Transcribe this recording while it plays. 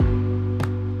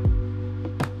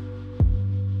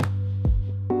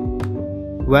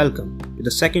Welcome to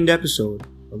the second episode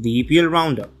of the EPL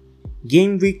Roundup.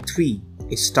 Game Week 3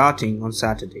 is starting on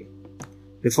Saturday.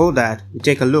 Before that, we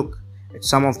take a look at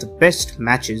some of the best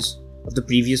matches of the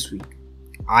previous week.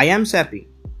 I am Sappy,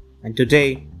 and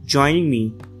today joining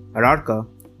me are Arka,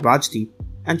 Rajdeep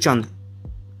and Chandra.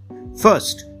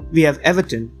 First, we have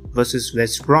Everton versus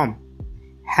West Brom.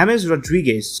 James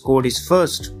Rodriguez scored his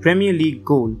first Premier League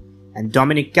goal and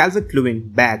Dominic Calvert-Lewin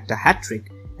bagged a hat-trick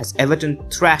as Everton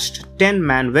thrashed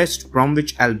 10-man West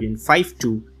Bromwich Albion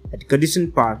 5-2 at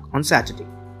Goodison Park on Saturday.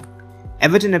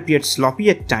 Everton appeared sloppy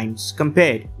at times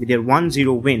compared with their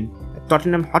 1-0 win at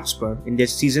Tottenham Hotspur in their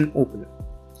season opener.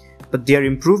 But their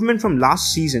improvement from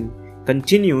last season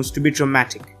continues to be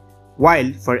dramatic,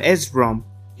 while for West Brom,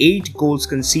 8 goals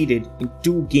conceded in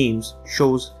 2 games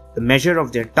shows the measure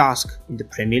of their task in the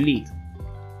Premier League.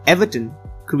 Everton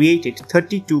created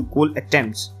 32 goal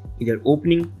attempts in their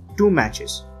opening 2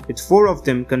 matches, with 4 of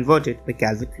them converted by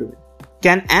Calvert-Lewin.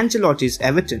 Can Ancelotti's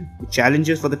Everton be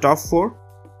challengers for the top 4?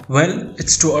 Well,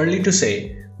 it's too early to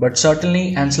say, but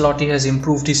certainly Ancelotti has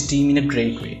improved his team in a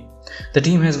great way. The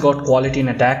team has got quality in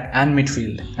attack and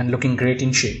midfield and looking great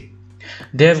in shape.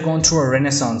 They have gone through a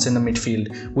renaissance in the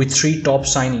midfield with 3 top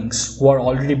signings who are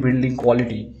already building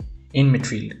quality in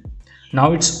midfield.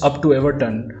 Now it's up to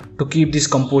Everton to keep this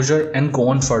composure and go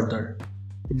on further.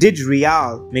 Did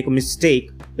Real make a mistake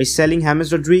by selling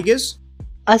James Rodriguez?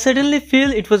 I certainly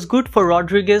feel it was good for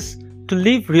Rodriguez to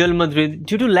leave Real Madrid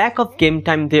due to lack of game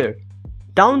time there.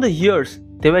 Down the years,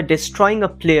 they were destroying a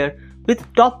player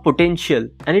with top potential,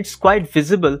 and it's quite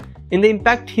visible in the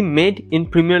impact he made in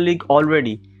Premier League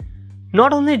already.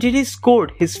 Not only did he score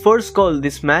his first goal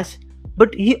this match,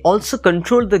 but he also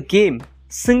controlled the game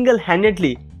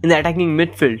single-handedly in the attacking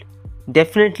midfield.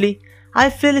 Definitely, I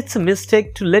feel it's a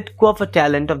mistake to let go of a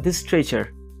talent of this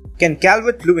stature. Can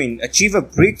Calvert-Lewin achieve a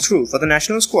breakthrough for the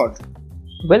national squad?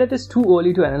 Well, it is too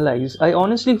early to analyse. I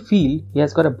honestly feel he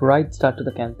has got a bright start to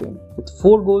the campaign, with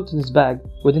 4 goals in his bag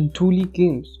within 2 league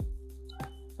games.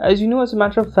 As you know, as a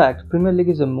matter of fact, Premier League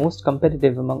is the most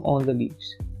competitive among all the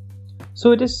leagues.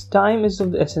 So time is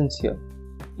of the essence here.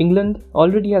 England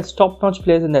already has top-notch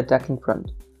players in the attacking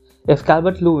front. If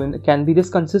Calvert-Lewin can be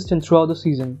this consistent throughout the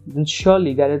season, then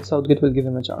surely Gareth Southgate will give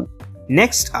him a chance.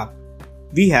 Next up,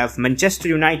 we have Manchester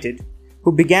United,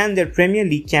 who began their Premier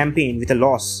League campaign with a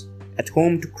loss at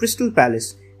home to Crystal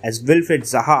Palace as Wilfried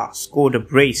Zaha scored a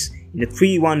brace in a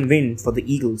 3-1 win for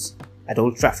the Eagles at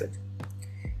Old Trafford.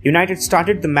 United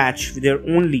started the match with their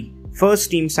only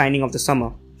first-team signing of the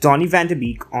summer, Donny van de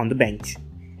Beek, on the bench,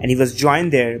 and he was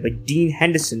joined there by Dean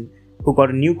Henderson, who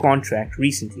got a new contract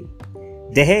recently.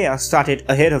 De Gea started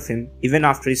ahead of him even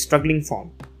after his struggling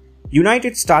form.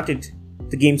 United started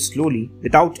the game slowly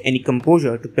without any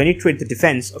composure to penetrate the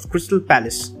defence of Crystal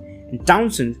Palace, and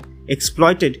Townsend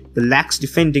exploited the lax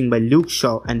defending by Luke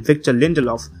Shaw and Victor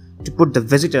Lindelof to put the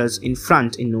visitors in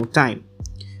front in no time.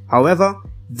 However,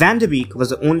 Van de Beek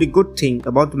was the only good thing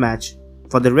about the match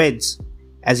for the Reds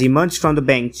as he emerged from the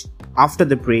bench after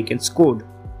the break and scored,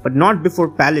 but not before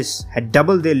Palace had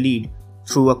doubled their lead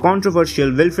through a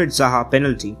controversial Wilfried Zaha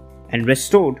penalty and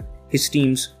restored his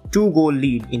team's 2-goal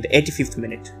lead in the 85th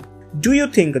minute. Do you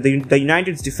think the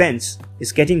United's defense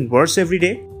is getting worse every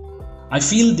day? I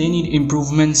feel they need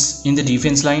improvements in the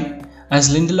defense line,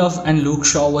 as Lindelof and Luke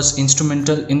Shaw was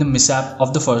instrumental in the mishap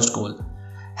of the first goal.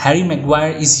 Harry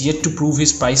Maguire is yet to prove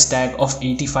his price tag of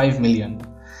 85 million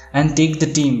and take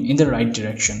the team in the right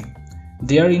direction.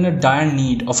 They are in a dire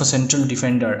need of a central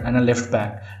defender and a left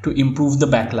back to improve the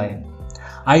backline.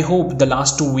 I hope the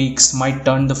last 2 weeks might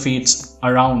turn the fates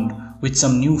around with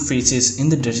some new faces in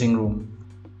the dressing room.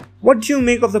 What do you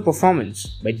make of the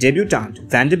performance by debutant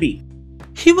Van de Beek?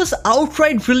 He was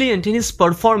outright brilliant in his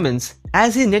performance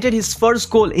as he netted his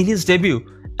first goal in his debut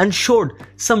and showed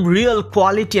some real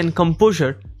quality and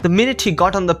composure the minute he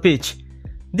got on the pitch.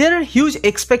 There are huge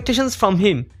expectations from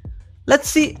him. Let's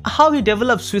see how he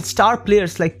develops with star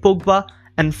players like Pogba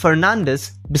and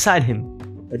Fernandes beside him.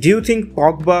 Do you think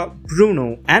Pogba,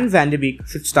 Bruno and Van de Beek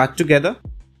should start together?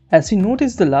 As we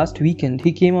noticed the last weekend,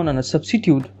 he came on a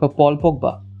substitute for Paul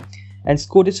Pogba and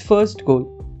scored his first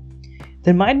goal.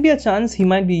 There might be a chance he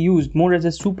might be used more as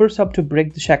a super sub to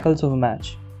break the shackles of a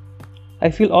match. I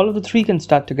feel all of the 3 can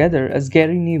start together, as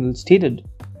Gary Neville stated.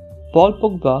 Paul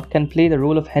Pogba can play the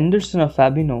role of Henderson or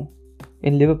Fabinho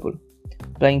in Liverpool.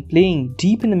 By playing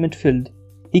deep in the midfield,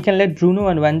 he can let Bruno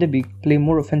and Van de Beek play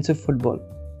more offensive football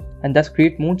and thus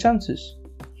create more chances.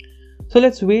 So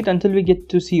let's wait until we get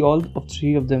to see all of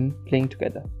 3 of them playing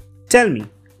together. Tell me,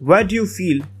 where do you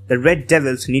feel the Red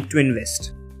Devils need to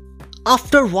invest?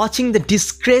 After watching the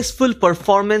disgraceful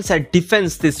performance at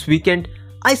defense this weekend,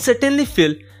 I certainly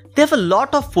feel they have a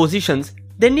lot of positions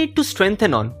they need to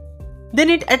strengthen on. They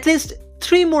need at least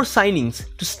 3 more signings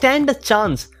to stand a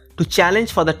chance to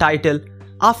challenge for the title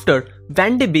after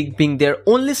Van de Beek being their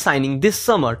only signing this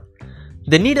summer.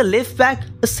 They need a left back,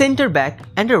 a centre back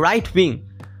and a right wing.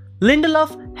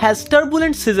 Lindelof has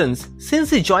turbulent seasons since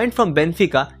he joined from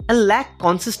Benfica and lacked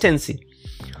consistency.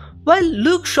 While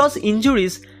Luke Shaw's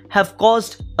injuries have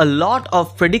caused a lot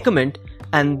of predicament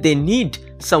and they need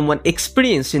someone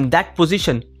experienced in that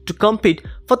position to compete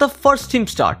for the first team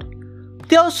start.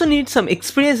 They also need some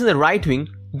experience in the right wing,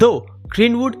 though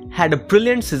Greenwood had a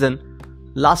brilliant season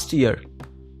last year.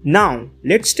 Now,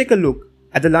 let's take a look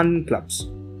at the London clubs.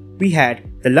 We had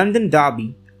the London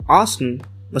derby, Arsenal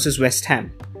vs West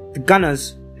Ham. The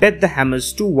Gunners bet the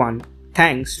Hammers 2-1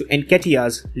 thanks to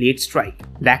Nketiah's late strike.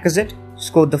 Lacazette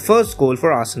scored the first goal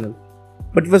for Arsenal.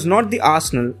 But it was not the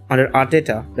Arsenal under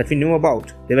Arteta that we knew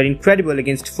about. They were incredible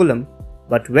against Fulham,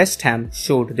 but West Ham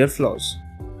showed their flaws.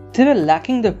 They were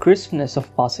lacking the crispness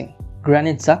of passing.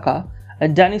 Granit Xhaka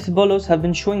and Dani Ceballos have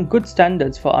been showing good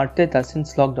standards for Arteta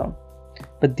since lockdown,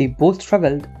 but they both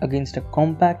struggled against a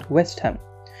compact West Ham,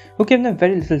 who gave them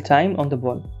very little time on the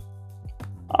ball.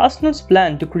 Arsenal's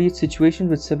plan to create situations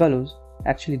with Ceballos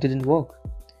actually didn't work.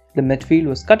 The midfield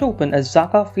was cut open as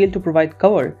Xhaka failed to provide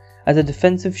cover as a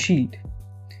defensive shield.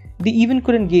 They even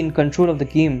couldn't gain control of the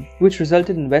game, which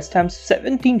resulted in West Ham's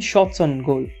 17 shots on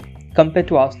goal, compared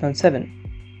to Arsenal's 7.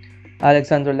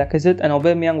 Alexander Lacazette and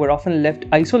Aubameyang were often left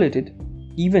isolated.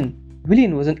 Even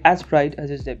Willian wasn't as bright as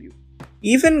his debut.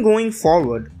 Even going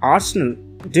forward, Arsenal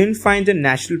didn't find their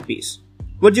natural pace.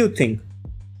 What do you think?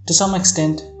 To some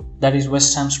extent, that is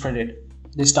West Ham's credit.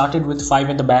 They started with 5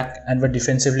 at the back and were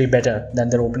defensively better than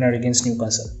their opener against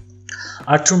Newcastle.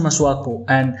 Artur Masuaku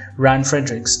and Ryan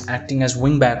Fredericks acting as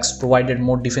wing-backs provided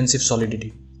more defensive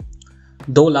solidity.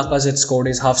 Though Lacazette scored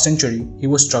his half-century, he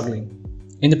was struggling.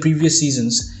 In the previous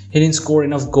seasons, he didn't score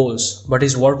enough goals, but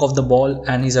his work off the ball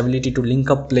and his ability to link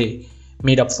up play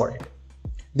made up for it.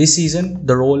 This season,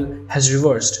 the role has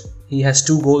reversed. He has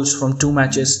 2 goals from 2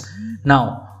 matches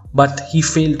now, but he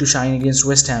failed to shine against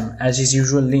West Ham as his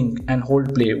usual link and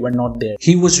hold play were not there.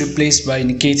 He was replaced by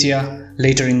Nketiah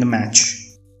later in the match.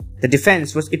 The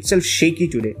defense was itself shaky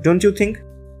today, don't you think?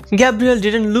 Gabriel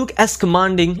didn't look as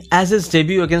commanding as his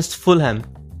debut against Fulham.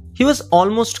 He was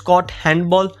almost caught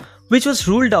handball, which was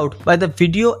ruled out by the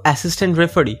video assistant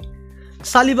referee.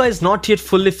 Saliba is not yet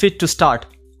fully fit to start.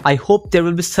 I hope there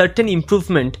will be certain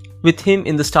improvement with him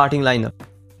in the starting lineup.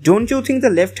 Don't you think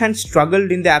the left hand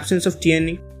struggled in the absence of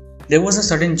Tierney? There was a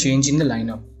sudden change in the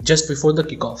lineup just before the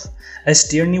kickoff, as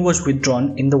Tierney was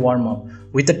withdrawn in the warm-up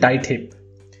with a tight hip.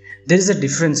 There is a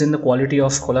difference in the quality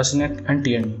of Kolasinac and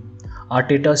Tierney.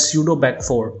 Arteta's pseudo back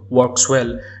 4 works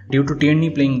well due to Tierney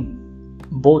playing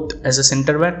both as a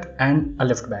centre back and a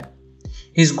left back.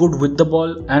 He is good with the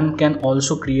ball and can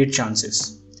also create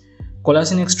chances.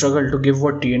 Kolasinac struggled to give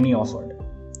what Tierney offered.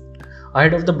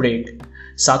 Ahead of the break,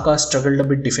 Saka struggled a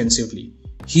bit defensively.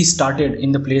 He started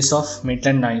in the place of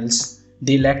Maitland-Niles.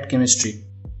 They lacked chemistry.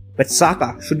 But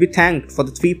Saka should be thanked for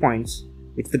the 3 points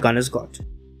which the Gunners got.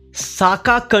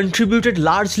 Saka contributed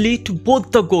largely to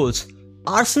both the goals.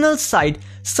 Arsenal's side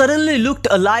suddenly looked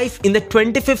alive in the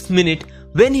 25th minute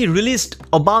when he released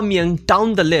Aubameyang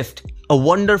down the left. A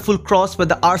wonderful cross by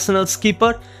the Arsenal's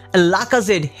keeper, and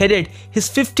Lacazette headed his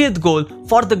 50th goal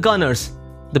for the Gunners.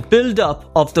 The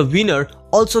build-up of the winner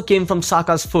also came from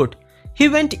Saka's foot. He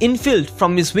went infield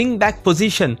from his wing-back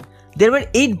position. There were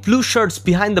 8 blue shirts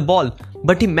behind the ball,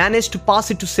 but he managed to pass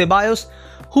it to Ceballos,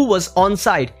 who was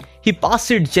onside. He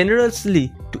passed it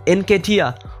generously to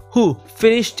Nketiah, who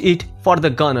finished it for the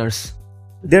Gunners.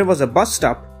 There was a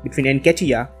bust-up between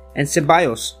Nketiah and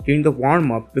Ceballos during the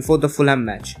warm-up before the Fulham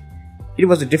match. It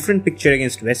was a different picture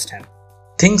against West Ham.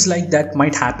 Things like that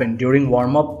might happen during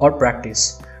warm-up or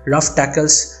practice. Rough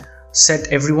tackles set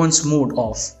everyone's mood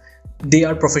off. They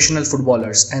are professional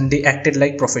footballers and they acted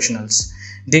like professionals.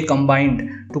 They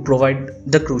combined to provide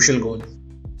the crucial goal.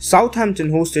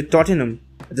 Southampton hosted Tottenham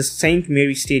at the St.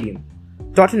 Mary's Stadium.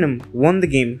 Tottenham won the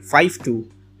game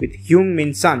 5-2 with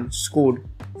Heung-min Son scored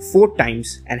 4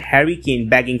 times and Harry Kane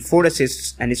bagging 4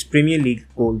 assists and his Premier League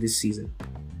goal this season.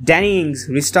 Danny Ings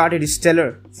restarted his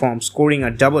stellar form, scoring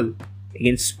a double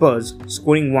against Spurs,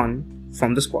 scoring 1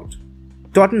 from the spot.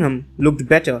 Tottenham looked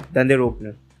better than their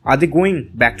opener. Are they going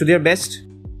back to their best?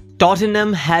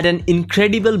 Tottenham had an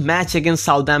incredible match against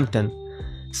Southampton.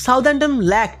 Southampton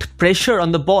lacked pressure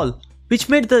on the ball, which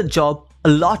made the job a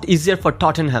lot easier for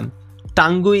Tottenham.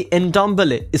 Tanguy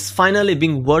Ndombele is finally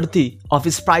being worthy of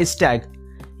his price tag.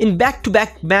 In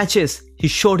back-to-back matches, he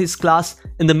showed his class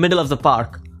in the middle of the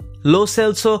park. Lo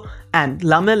Celso and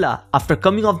Lamela, after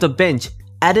coming off the bench,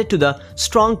 added to the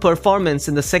strong performance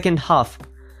in the second half.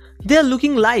 They are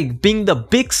looking like being the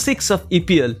big six of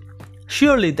EPL.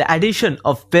 Surely the addition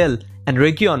of Bell and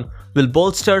Reguilon will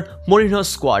bolster Mourinho's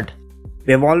squad.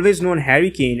 We have always known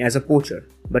Harry Kane as a poacher,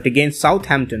 but against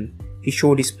Southampton, he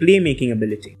showed his playmaking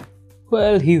ability.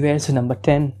 Well, he wears a number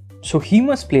 10, so he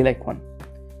must play like one.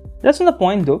 That's not the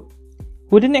point though.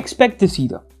 We didn't expect this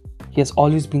either. He has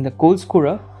always been the goal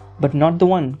scorer, but not the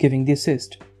one giving the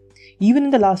assist. Even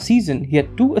in the last season, he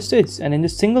had 2 assists, and in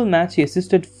this single match he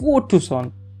assisted 4 to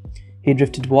Son. He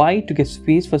drifted wide to give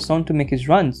space for Son to make his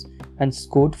runs and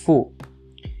scored 4.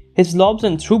 His lobs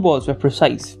and through balls were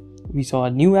precise. We saw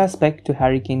a new aspect to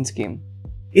Harry Kane's game.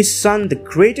 Is Son the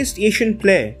greatest Asian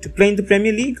player to play in the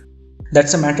Premier League?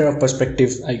 That's a matter of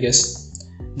perspective, I guess.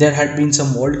 There had been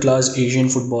some world-class Asian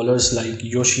footballers like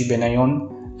Yoshi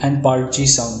Benayoun and Park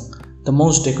Ji-sung, the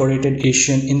most decorated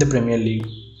Asian in the Premier League.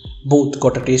 Both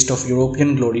got a taste of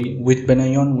European glory, with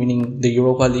Benayoun winning the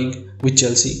Europa League with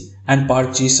Chelsea and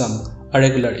Park Ji-sung a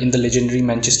regular in the legendary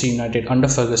Manchester United under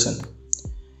Ferguson.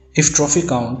 If trophy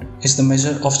count is the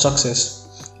measure of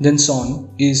success, then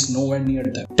Son is nowhere near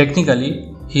that.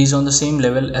 Technically, he is on the same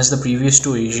level as the previous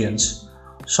 2 Asians.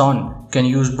 Son can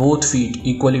use both feet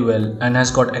equally well and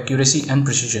has got accuracy and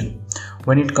precision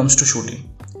when it comes to shooting.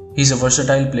 He is a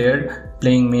versatile player,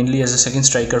 playing mainly as a second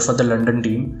striker for the London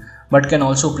team, but can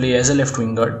also play as a left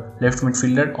winger, left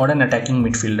midfielder or an attacking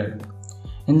midfielder.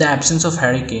 In the absence of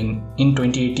Harry Kane in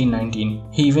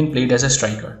 2018-19, he even played as a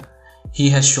striker. He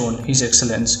has shown his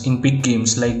excellence in big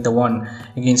games like the one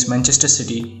against Manchester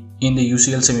City in the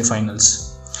UCL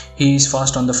semi-finals. He is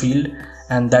fast on the field,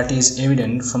 and that is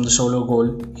evident from the solo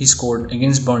goal he scored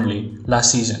against Burnley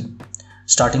last season,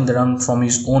 starting the run from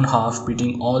his own half,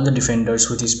 beating all the defenders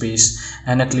with his pace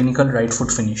and a clinical right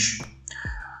foot finish.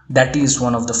 That is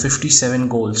one of the 57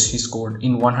 goals he scored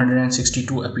in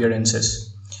 162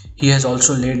 appearances. He has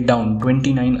also laid down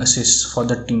 29 assists for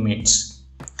the teammates.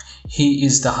 He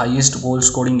is the highest goal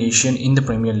scoring Asian in the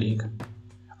Premier League.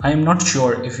 I am not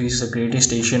sure if he is the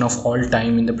greatest Asian of all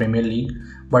time in the Premier League,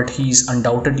 but he is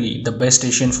undoubtedly the best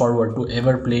Asian forward to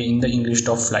ever play in the English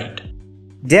top flight.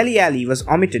 Dele Alli was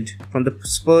omitted from the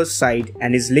Spurs side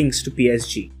and his links to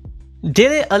PSG.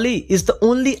 Dele Alli is the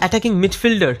only attacking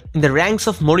midfielder in the ranks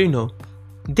of Mourinho.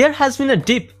 There has been a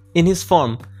dip in his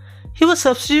form. He was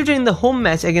substituted in the home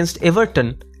match against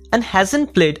Everton and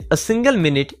hasn't played a single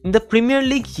minute in the Premier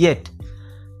League yet.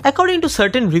 According to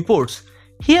certain reports,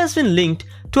 he has been linked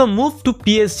to a move to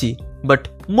PSG, but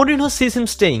Mourinho sees him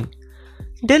staying.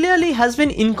 Dele Alli has been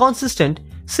inconsistent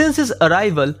since his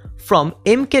arrival from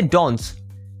MK Dons.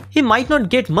 He might not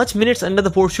get much minutes under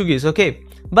the Portuguese,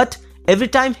 but every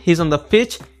time he's on the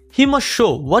pitch, he must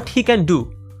show what he can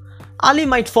do. Ali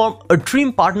might form a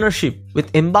dream partnership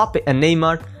with Mbappe and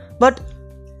Neymar, but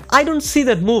I don't see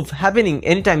that move happening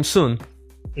anytime soon.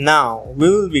 Now, we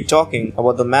will be talking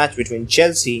about the match between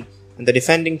Chelsea and the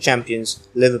defending champions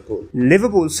Liverpool.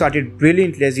 Liverpool started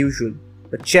brilliantly as usual,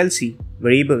 but Chelsea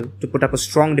were able to put up a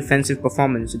strong defensive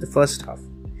performance in the first half.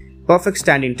 Perfect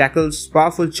standing tackles,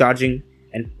 powerful charging,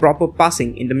 and proper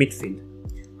passing in the midfield.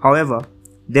 However,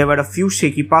 there were a few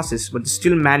shaky passes, but they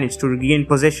still managed to regain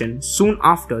possession soon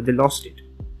after they lost it.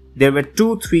 There were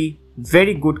 2-3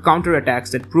 very good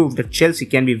counter-attacks that proved that Chelsea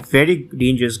can be very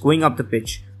dangerous going up the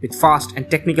pitch with fast and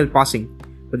technical passing,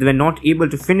 but they were not able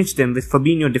to finish them with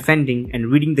Fabinho defending and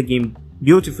reading the game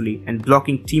beautifully and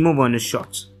blocking Timo Werner's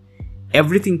shots.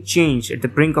 Everything changed at the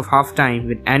brink of half-time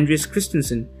when Andreas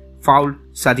Christensen fouled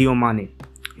Sadio Mane.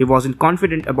 He wasn't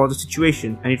confident about the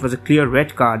situation and it was a clear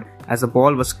red card as the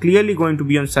ball was clearly going to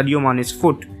be on Sadio Mane's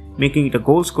foot, making it a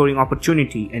goal-scoring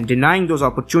opportunity, and denying those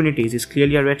opportunities is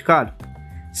clearly a red card.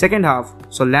 Second half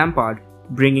saw Lampard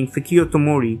bringing Fikayo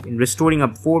Tomori in, restoring a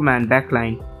 4-man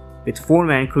backline, with 4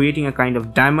 men creating a kind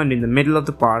of diamond in the middle of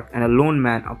the park and a lone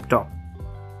man up top.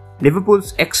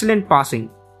 Liverpool's excellent passing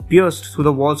pierced through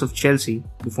the walls of Chelsea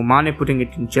before Mane putting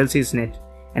it in Chelsea's net,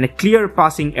 and a clear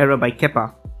passing error by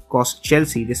Kepa cost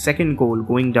Chelsea the second goal,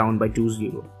 going down by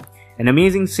 2-0. An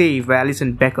amazing save by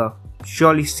Alisson Becker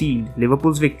surely sealed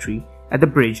Liverpool's victory at the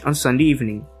Bridge on Sunday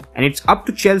evening, and it's up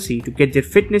to Chelsea to get their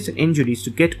fitness and injuries to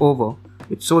get over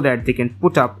with so that they can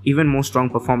put up even more strong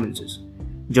performances.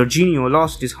 Jorginho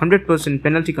lost his 100%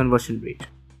 penalty conversion rate.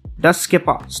 Does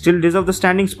Kepa still deserve the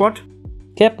standing spot?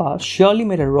 Kepa surely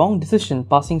made a wrong decision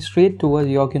passing straight towards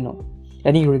Jorginho,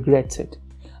 and he regrets it.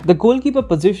 The goalkeeper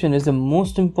position is the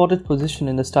most important position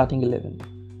in the starting 11.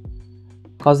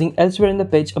 Causing elsewhere in the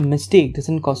pitch a mistake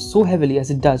doesn't cost so heavily as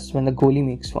it does when the goalie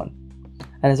makes one.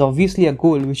 And it's obviously a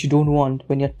goal which you don't want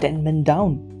when you're 10 men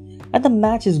down and the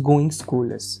match is going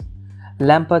scoreless.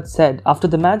 Lampard said after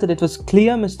the match that it was a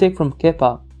clear mistake from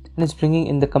Kepa and is bringing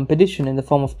in the competition in the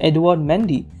form of Edouard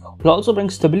Mendy, who will also bring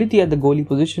stability at the goalie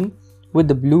position, with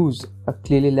the Blues are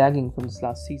clearly lagging from this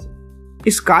last season.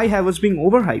 Is Kai Havertz being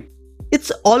overhyped?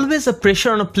 It's always a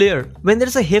pressure on a player when there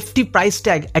is a hefty price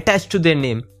tag attached to their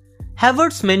name.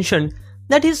 Havertz mentioned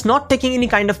that he's not taking any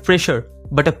kind of pressure,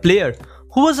 but a player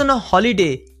who was on a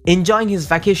holiday enjoying his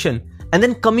vacation and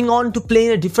then coming on to play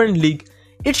in a different league,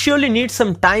 it surely needs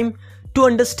some time to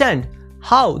understand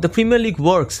how the Premier League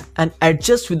works and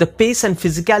adjust with the pace and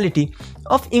physicality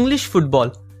of English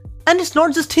football. And it's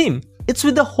not just him, it's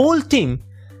with the whole team.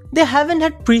 They haven't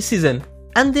had pre-season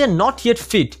and they are not yet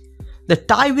fit. The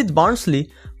tie with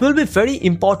Barnsley will be a very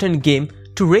important game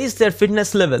to raise their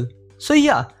fitness level. So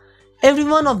yeah, every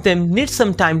one of them needs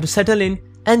some time to settle in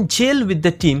and gel with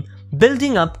the team,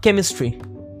 building up chemistry.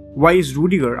 Why is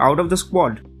Rudiger out of the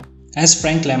squad? As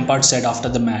Frank Lampard said after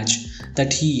the match,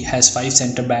 that he has 5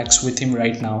 centre-backs with him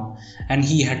right now and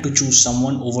he had to choose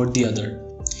someone over the other.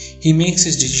 He makes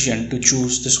his decision to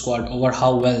choose the squad over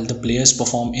how well the players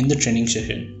perform in the training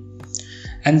session.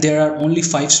 And there are only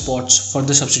 5 spots for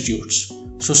the substitutes,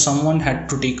 so someone had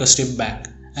to take a step back,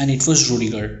 and it was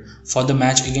Rudiger for the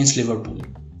match against Liverpool.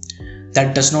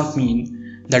 That does not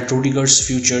mean that Rudiger's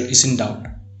future is in doubt.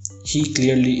 He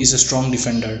clearly is a strong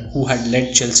defender who had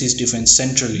led Chelsea's defense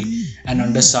centrally and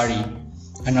under Sarri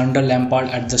and under Lampard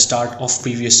at the start of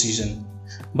previous season,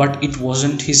 but it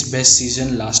wasn't his best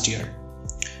season last year.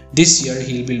 This year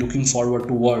he'll be looking forward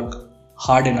to work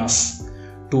hard enough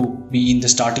to be in the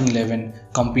starting 11,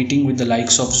 competing with the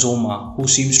likes of Zoma, who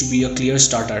seems to be a clear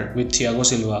starter, with Thiago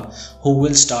Silva, who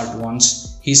will start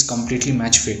once he's completely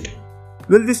match fit.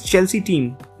 Will this Chelsea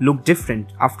team look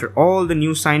different after all the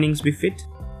new signings be fit?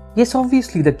 Yes,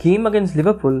 obviously the game against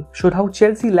Liverpool showed how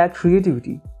Chelsea lacked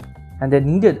creativity, and they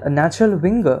needed a natural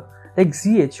winger like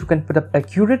Ziyech who can put up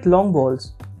accurate long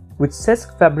balls, which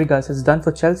Cesc Fabregas has done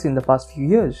for Chelsea in the past few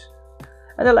years,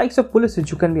 and the likes of Pulisic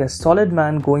who can be a solid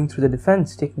man going through the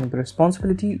defence, taking the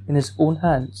responsibility in his own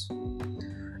hands.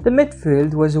 The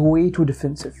midfield was way too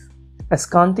defensive, as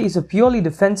Kante is a purely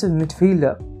defensive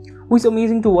midfielder who is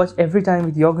amazing to watch every time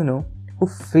with Jorginho, who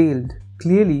failed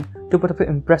clearly to put up an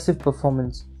impressive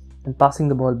performance in passing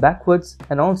the ball backwards,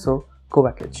 and also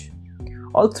Kovacic.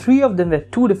 All 3 of them were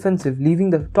too defensive, leaving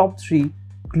the top 3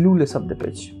 clueless up the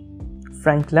pitch.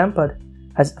 Frank Lampard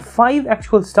has 5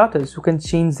 actual starters who can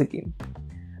change the game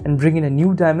and bring in a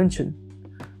new dimension,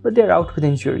 but they are out with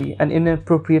injury and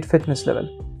inappropriate fitness level.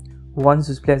 Once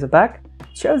those players are back,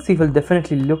 Chelsea will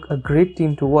definitely look a great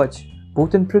team to watch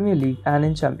both in Premier League and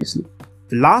in Champions League.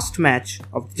 The last match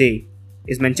of the day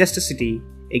is Manchester City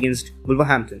against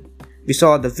Wolverhampton. We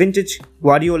saw the vintage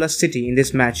Guardiola City in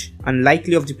this match,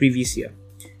 unlikely of the previous year.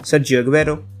 Sergio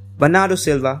Aguero, Bernardo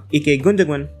Silva, Ike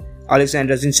Gundogan,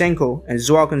 Alexander Zinchenko and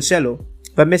Joao Cancelo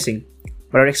were missing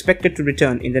but are expected to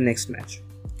return in the next match.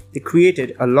 They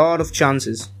created a lot of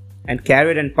chances and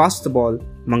carried and passed the ball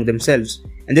among themselves,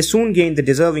 and they soon gained the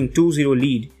deserving 2-0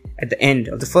 lead at the end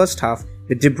of the first half,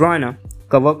 with De Bruyne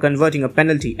converting a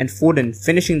penalty and Foden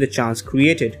finishing the chance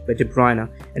created by De Bruyne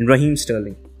and Raheem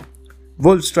Sterling.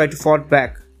 Wolves tried to fight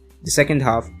back the second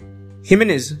half.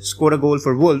 Jimenez scored a goal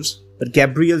for Wolves, but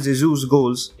Gabriel Jesus'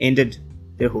 goals ended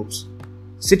their hopes.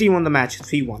 City won the match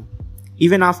 3-1.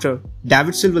 Even after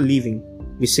David Silva leaving,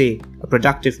 we say a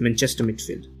productive Manchester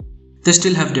midfield. They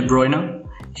still have De Bruyne.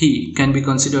 He can be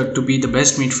considered to be the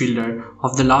best midfielder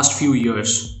of the last few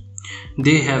years.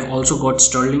 They have also got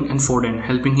Sterling and Foden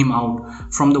helping him out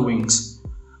from the wings.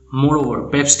 Moreover,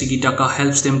 Pep's tiki-taka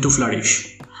helps them to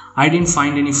flourish. I didn't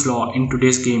find any flaw in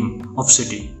today's game of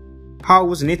City. How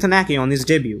was Nathan Ake on his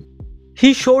debut?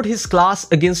 He showed his class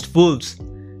against Wolves.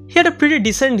 He had a pretty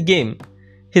decent game.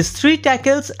 His 3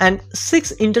 tackles and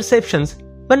 6 interceptions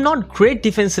were not great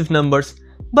defensive numbers,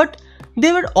 but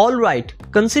they were alright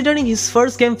considering his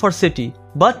first game for City.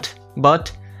 But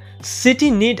City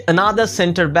need another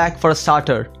centre back for a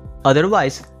starter,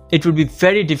 otherwise it would be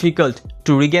very difficult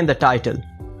to regain the title.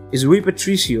 Is Rui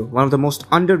Patricio one of the most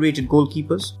underrated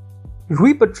goalkeepers?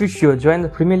 Rui Patricio joined the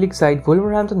Premier League side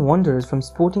Wolverhampton Wanderers from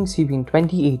Sporting CP in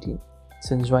 2018.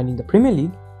 Since joining the Premier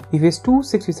League, he faced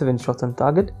 267 shots on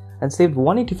target and saved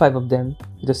 185 of them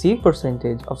with a save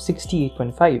percentage of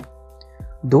 68.5.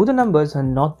 Though the numbers are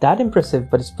not that impressive,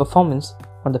 but his performance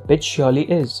on the pitch surely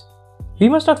is. We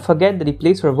must not forget that he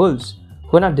plays for Wolves,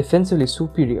 who are not defensively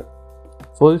superior.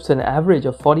 Wolves had an average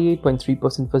of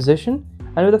 48.3% possession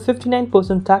and with a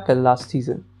 59% tackle last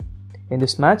season. In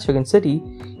this match against City,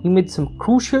 he made some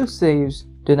crucial saves,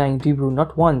 denying De Bruyne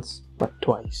not once, but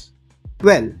twice.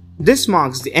 Well, this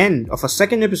marks the end of our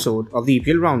second episode of the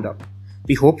EPL Roundup.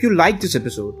 We hope you liked this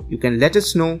episode. You can let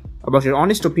us know about your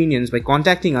honest opinions by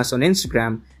contacting us on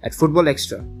Instagram at Football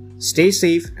Extra. Stay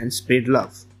safe and spread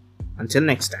love. Until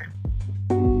next time.